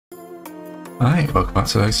Hi, welcome back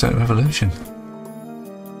to the Extent Revolution.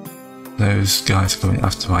 Those guys are coming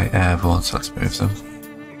after my airborne, so let's move them.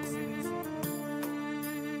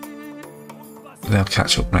 They'll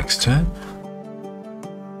catch up next turn.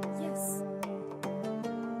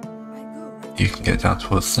 You can get down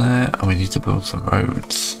towards there, and we need to build some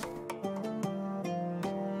roads.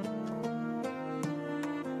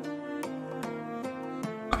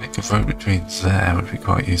 I think a road between there would be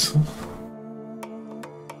quite useful.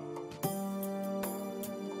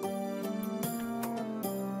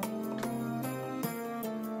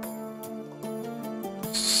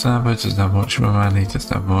 Sabo doesn't have much, Romani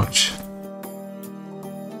doesn't have much.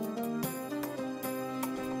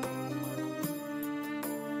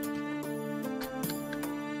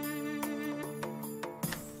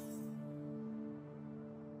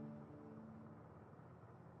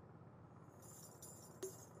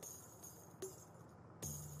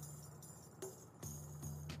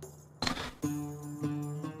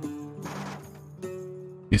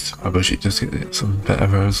 Yes, I wish it just get some better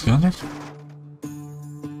roads going.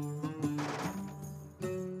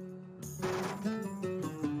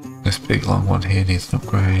 This big long one here needs an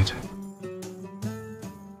upgrade.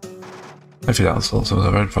 Hopefully that'll solve some of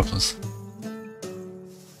the road problems.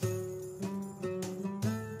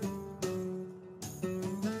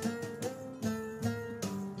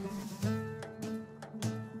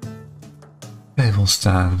 Naval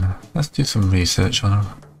stand. Let's do some research on them.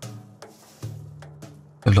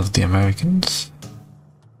 I love the Americans.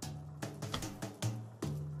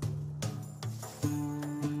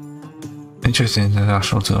 Interesting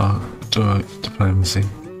international diplomacy.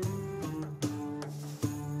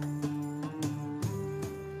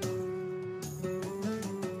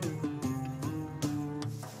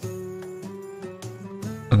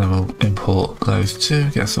 And then we'll import those two,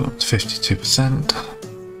 get us up to 52%.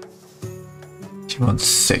 She wants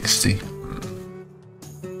 60.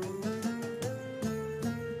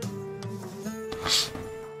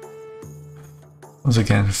 Once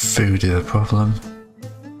again, food is a problem.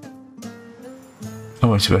 I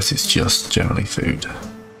want to bet it's just generally food.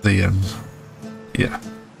 Yeah.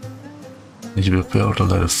 Need to build a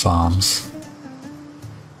load of farms.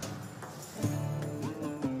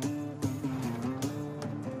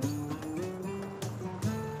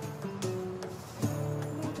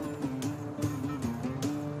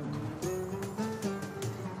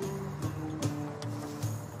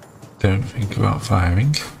 Don't think about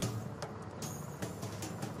firing.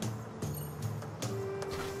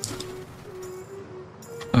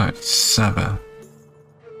 Alright, Saba.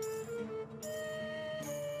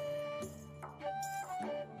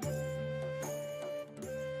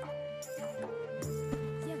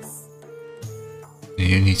 Yes.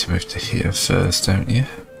 You need to move to here first, don't you?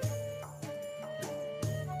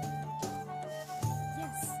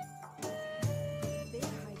 Yes.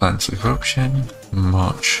 Plans the corruption,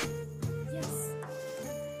 march Yes.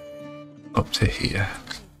 up to here.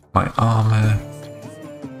 My armor.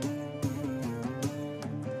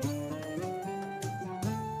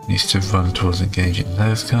 Needs to run towards engaging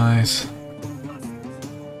those guys.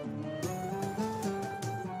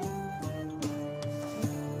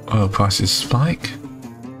 Oil prices spike.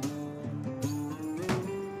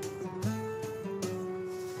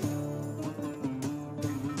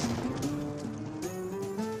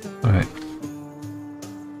 Alright.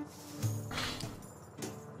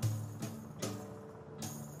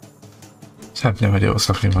 I have no idea what's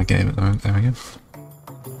happening in my game at the moment. There we go.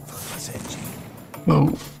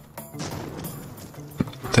 Whoa.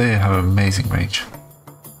 They have amazing range.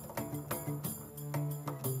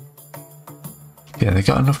 Yeah, they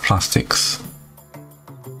got enough plastics.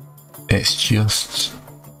 It's just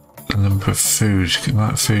the number of food, the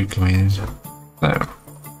amount of food coming in. So,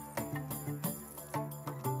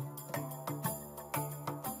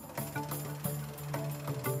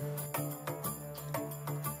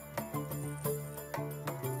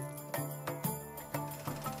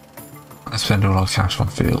 I spend all our cash on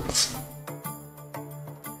fields.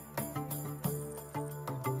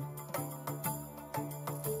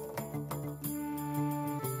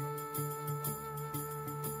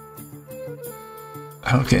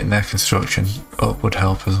 Help getting their construction up would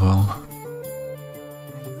help as well.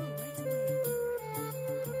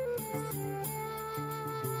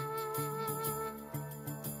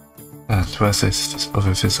 And where's this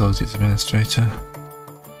other facilities administrator?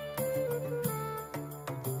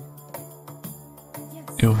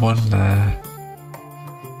 You're one there.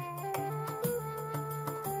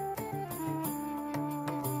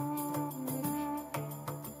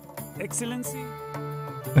 Excellency.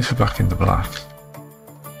 Let's go back in the black.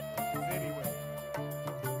 Very well.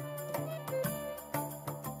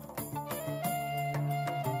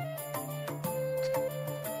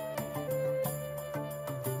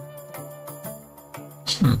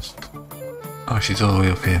 Oh, she's all the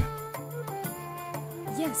way up here.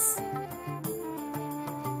 Yes. I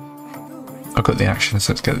go right. I've got the action,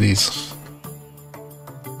 so let's get these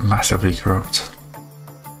massively corrupt.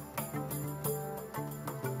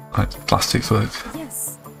 Like plastics work.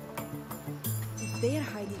 Yes. If they are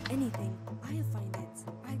hiding anything, I'll find it.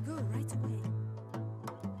 I go right away.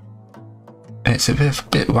 It's a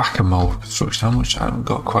bit whack-a-mole construction. How much? I haven't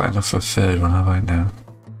got quite enough for a third one, have I now?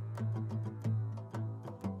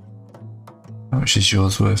 How much is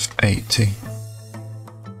yours worth? 80.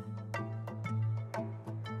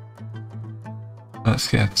 Let's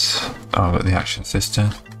get... Oh, I've got the action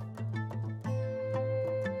system.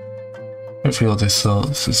 Hopefully all this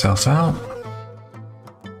sorts itself out.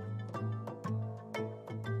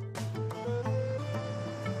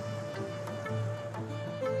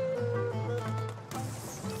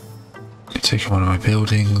 Taking one of my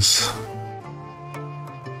buildings.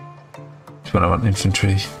 That's what I want,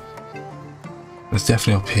 infantry. There's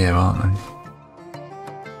definitely up here, aren't they?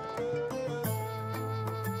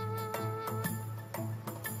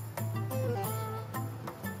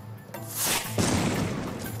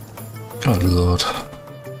 Oh lord.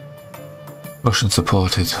 Russian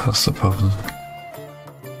supported, that's the problem.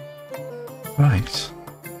 Right.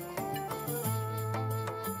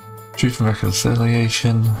 Truth and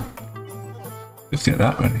reconciliation. Let's get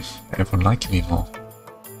that ready. Everyone liking me more.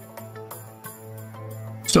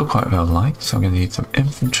 Still quite well liked, so I'm going to need some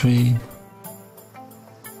infantry.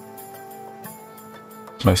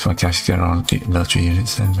 Most of my cash is going on military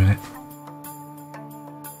units in a minute.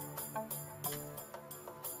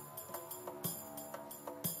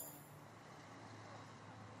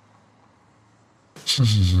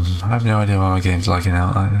 I have no idea why my game's lagging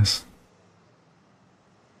out like this.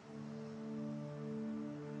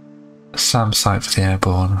 A SAM site for the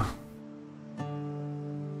airborne.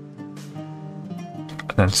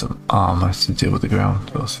 And then some armour to deal with the ground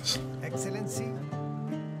forces. Excellency,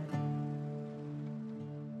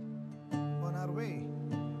 on our way.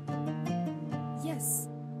 Yes.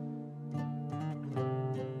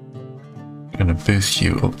 I'm going to boost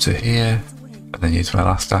you up to here, and then use my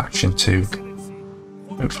last action to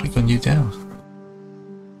hopefully gun you down.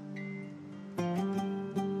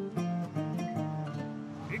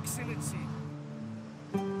 Excellency,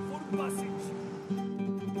 for passage.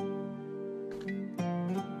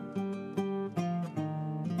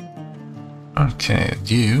 Okay,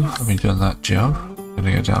 you have been doing that job. I'm going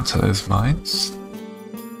to go down to those mines.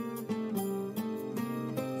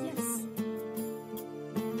 Yes.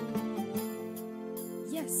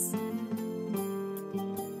 Yes.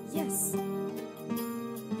 Yes.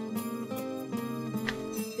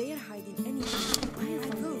 If they are hiding anything, I'll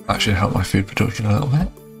find it. That should help my food production a little bit.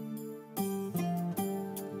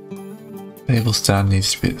 Naval stand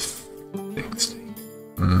needs to be at 60.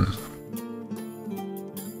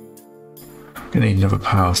 Gonna need another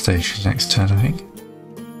power station next turn, I think.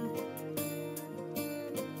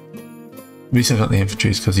 The reason I've got the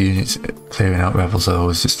infantry is because the units clearing out rebels are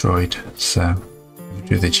always destroyed, so I'm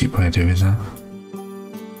do the cheap way of doing that.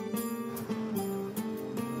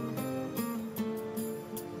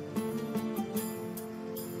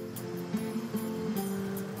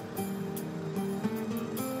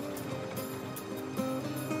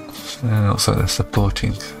 And also they're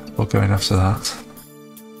supporting or going after that.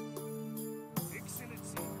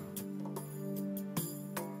 Excellency,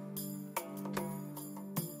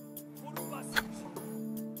 for passage.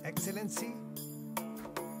 Excellency,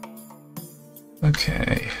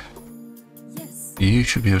 Okay, Yes. you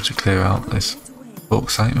should be able to clear out this Right away.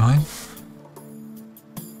 bauxite mine.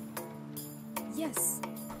 Yes.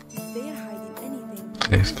 If they are hiding anything,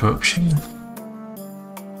 Clears corruption.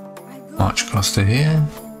 I go. March across to here.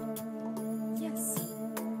 Yes.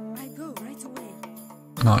 I go right away.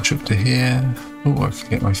 March up to here. Oh, I can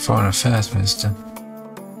get my foreign affairs minister.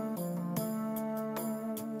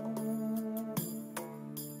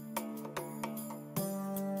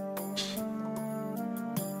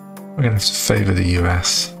 We're going to have to favour the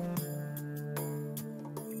US.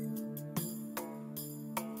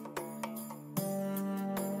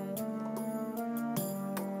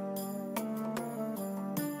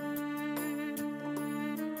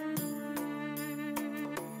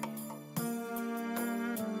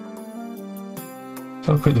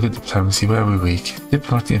 Have a quick look at diplomacy. Where are we weak?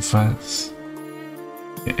 Diplomatic influence.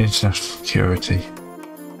 International security.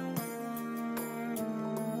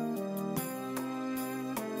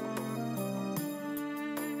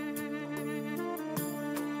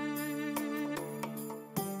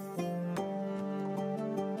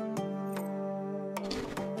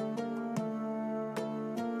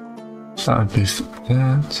 That would boost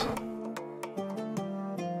that.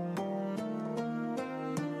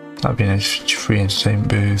 That'd be a free entertainment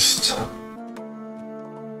boost.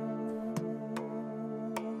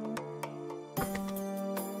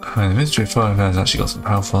 And the mystery fire has actually got some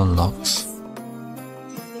powerful unlocks.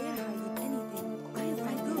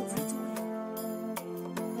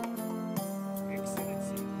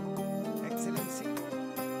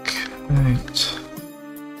 Right.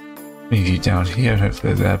 Leave you down here,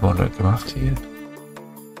 hopefully the airborne don't come after you.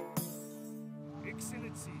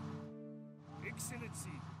 Excellency.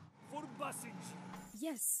 Excellency. For passage.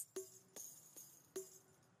 Yes.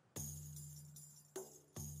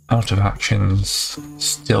 Out of actions,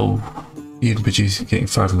 still even producing getting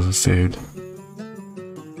 500 food.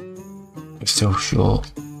 We're still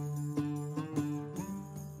short.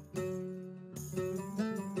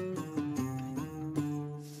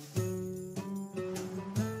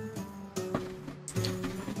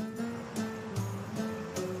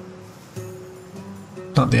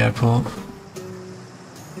 Not the airport.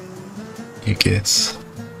 You kids.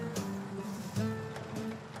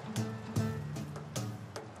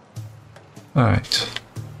 Alright.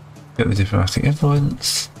 Get the diplomatic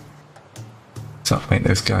influence. Does that make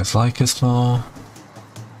those guys like us more?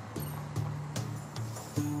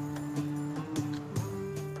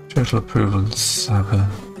 Total approval and Saba.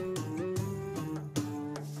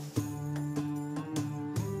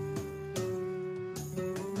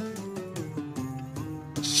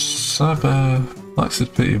 Saba likes us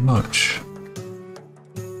pretty much.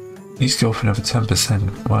 He's going for another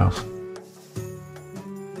 10%. Wow.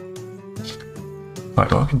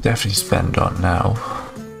 Right, what I can definitely spend on now.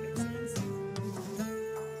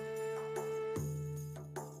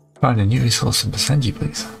 Find a new resource and send you,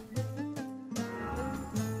 please.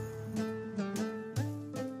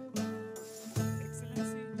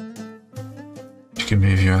 You can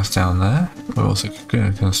move your ass down there. We're also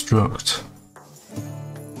going to construct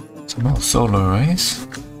some more solar arrays.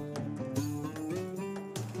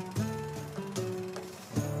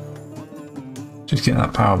 Just get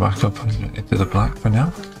that power back up into the black for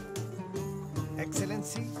now.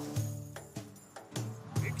 Excellency.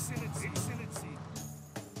 Excellency. Excellency.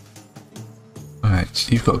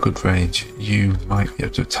 Alright, you've got good range. You might be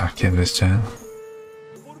able to attack him this turn.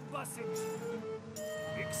 For passage.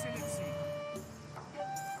 Excellency.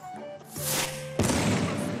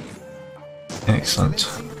 Excellent.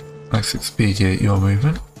 Let's expedite your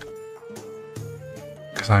movement.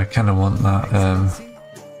 Because I kind of want that,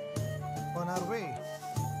 On our way.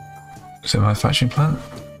 is it a manufacturing plant?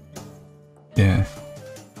 Yeah.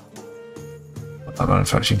 Put that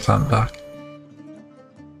manufacturing plant back.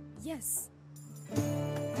 Yes. I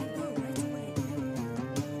go right away.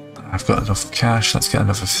 I've got enough cash, let's get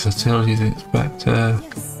another fertility inspector.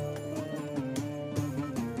 Yes.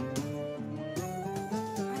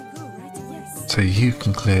 I go right. Yes. So you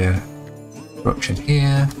can clear corruption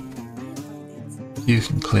here, you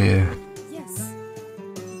can clear Yes.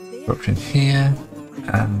 corruption here,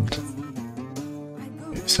 and I go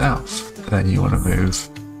move south. Then you want to move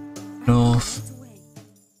north. right away.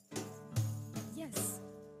 Yes.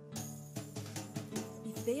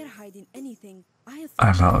 If they are hiding anything, I'll find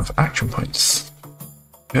I'm out of action points.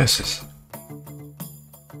 Versus.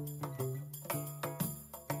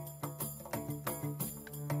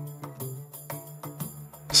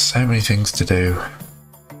 So many things to do.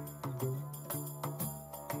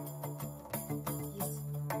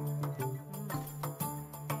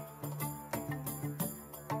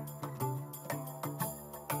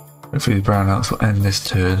 Hopefully the brownouts will end this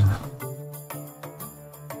turn.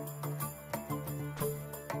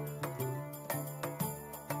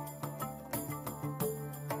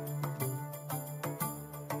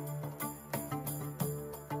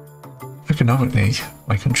 Economically,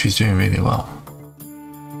 my country's doing really well.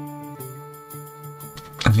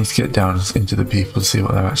 I need to get down into the people to see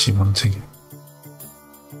what they're actually wanting.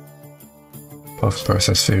 Apart from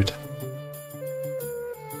processed food.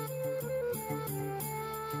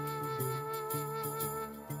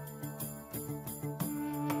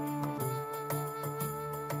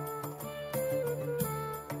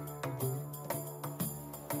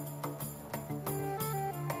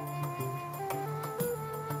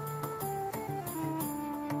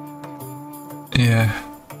 Yeah,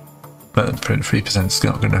 but 3% is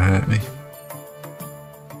not going to hurt me.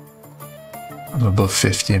 I'm above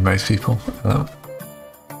 50 in most people. Hello.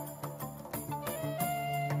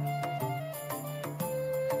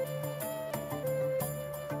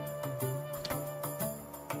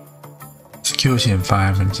 Security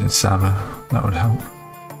environment in summer, that would help.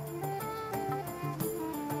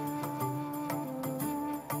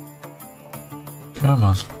 Come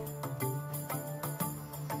on.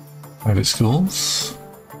 Private schools.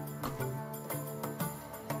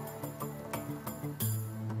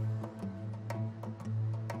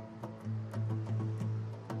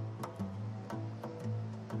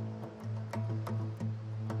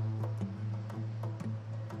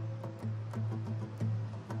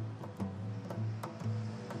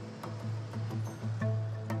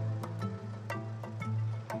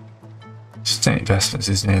 State investments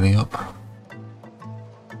is nearly up.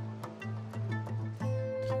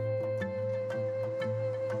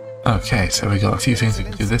 Okay, so we got a few things we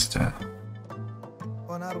can do this turn.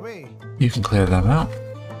 On our way. You can clear them out.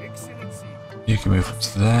 Excellency. You can move up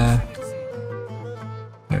to there.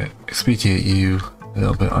 Expedite you a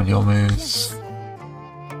little bit on your moves.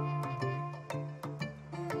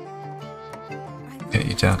 Get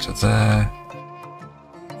you down to there.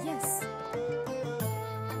 Yes.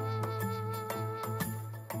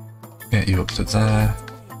 Get you up to there.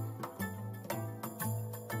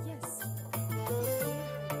 Yes.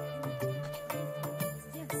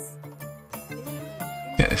 Yes.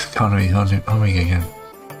 Get this economy humming again.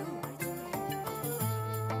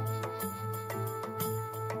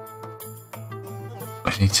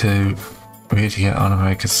 I need to really get on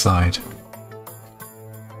America's side.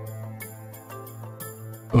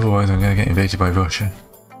 Otherwise I'm going to get invaded by Russia.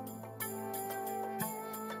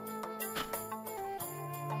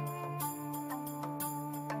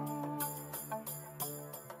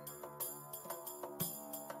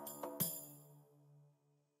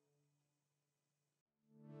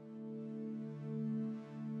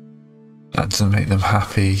 That doesn't make them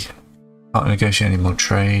happy. Can't negotiate any more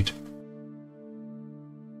trade.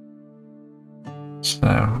 So,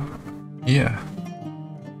 yeah.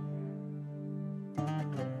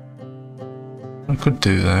 What I could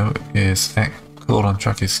do though is call on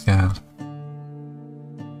track is scanned.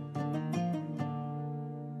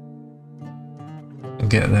 And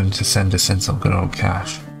get them to send us in some good old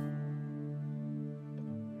cash.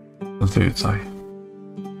 And food, sorry.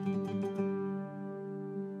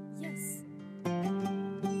 Yes.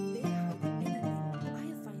 They have anything.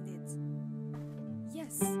 I'll find it.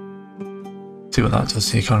 Yes. See what that does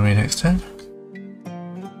to the economy next turn.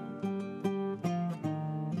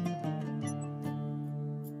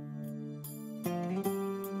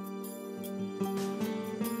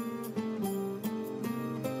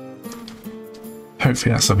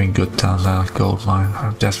 Hopefully that's something good down there, gold mine.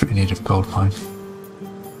 I'm desperately in need of gold mine.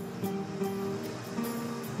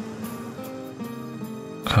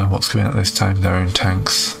 What's coming out this time? Their own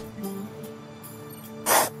tanks.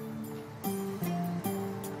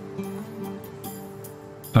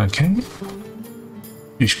 Okay.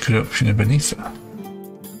 Use corruption of beneath it.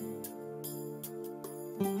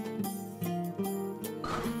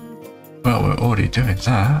 Well, we're already doing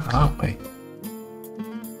that, aren't we?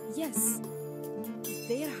 Yes. If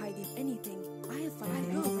they are hiding anything, I'll find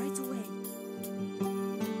it. I'll go right away.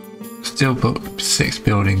 Still put 6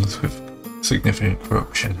 buildings with significant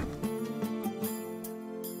corruption.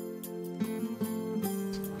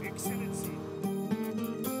 Excellency.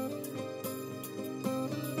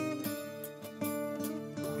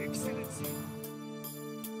 Excellency.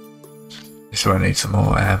 This one needs some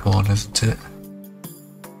more airborne, isn't it?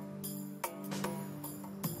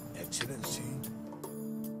 Excellency.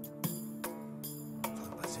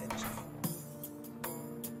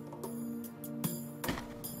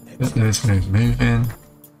 Let those moving.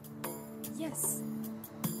 Yes.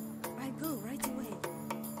 I'll go right away.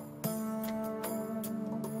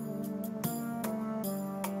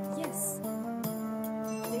 Yes.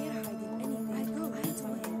 If they are hiding anything, I'll go right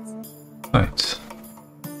away. Right.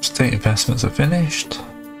 State investments are finished.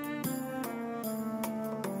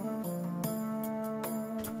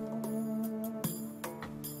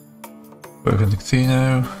 Work in the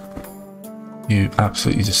casino. You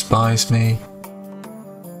absolutely despise me.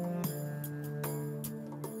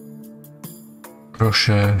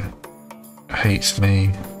 Russia hates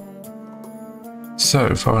me.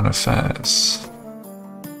 So, foreign affairs.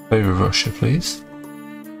 Over Russia, please.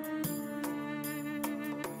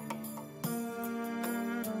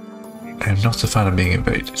 I'm not a fan of being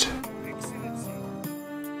invaded. Excellency.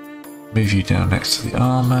 Move you down next to the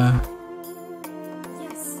armor.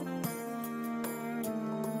 Yes.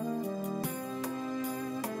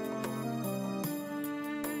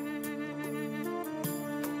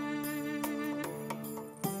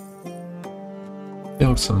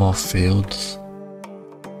 Build some more fields.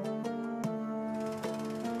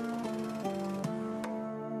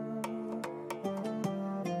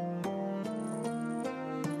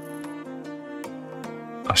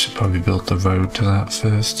 I should probably build the road to that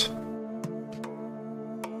first.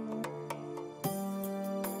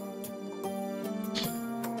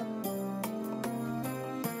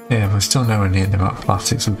 Yeah, we're still nowhere near the amount of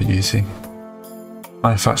plastics we're producing.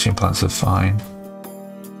 Manufacturing plants are fine.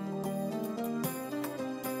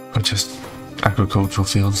 But just agricultural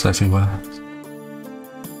fields everywhere.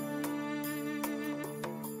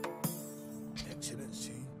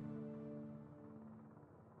 Excellency.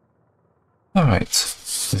 Alright,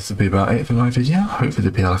 this is a be about it for my video. Hopefully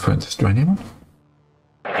the PLF won't destroy anyone.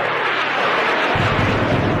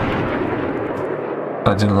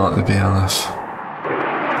 I didn't like the BLF.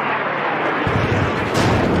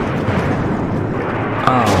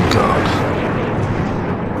 Oh god.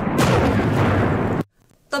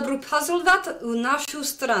 Dobry pozdrawiam u naszą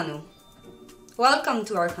stronę. Welcome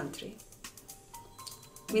to our country.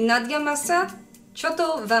 My nadajemy się, co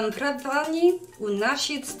to wam prawani u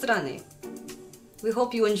naszej strony. We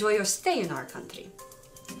hope you enjoy your stay in our country.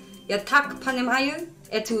 Ja tak понимаю,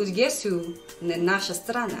 это Jesu не наша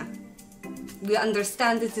страна. We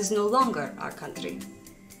understand it is no longer our country.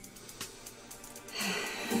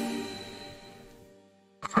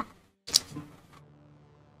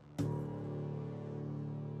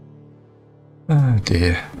 Oh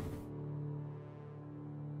dear.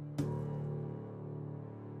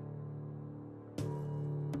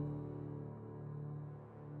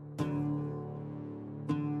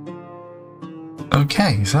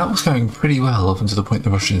 Okay, so that was going pretty well up until the point the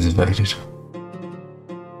Russians invaded.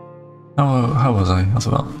 How was I? I was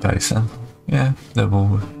about base then. Yeah, they're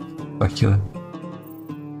all specular.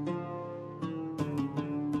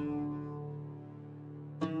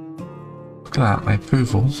 Look at that, my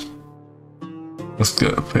approval was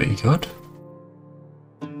good, pretty good.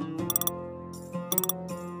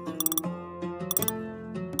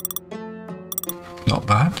 Not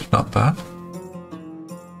bad, not bad.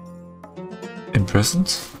 Imprisoned?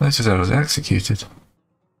 This is how I was executed.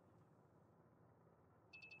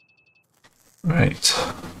 Right.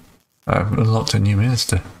 I've unlocked a new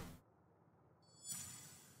minister.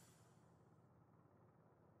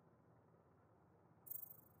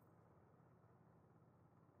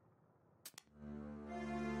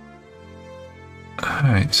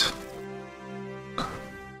 Alright.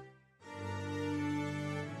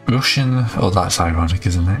 Russian... Oh, that's ironic,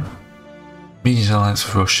 isn't it? Media alliance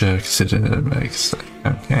with Russia considered...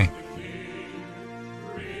 Okay.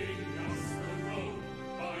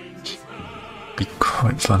 Be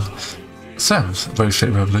quite fun. Sounds very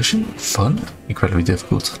straight revolution. Fun. Incredibly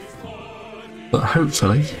difficult. But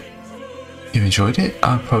hopefully you enjoyed it.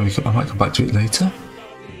 I might come back to it later.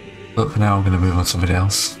 But for now I'm going to move on to something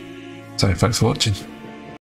else. So thanks for watching.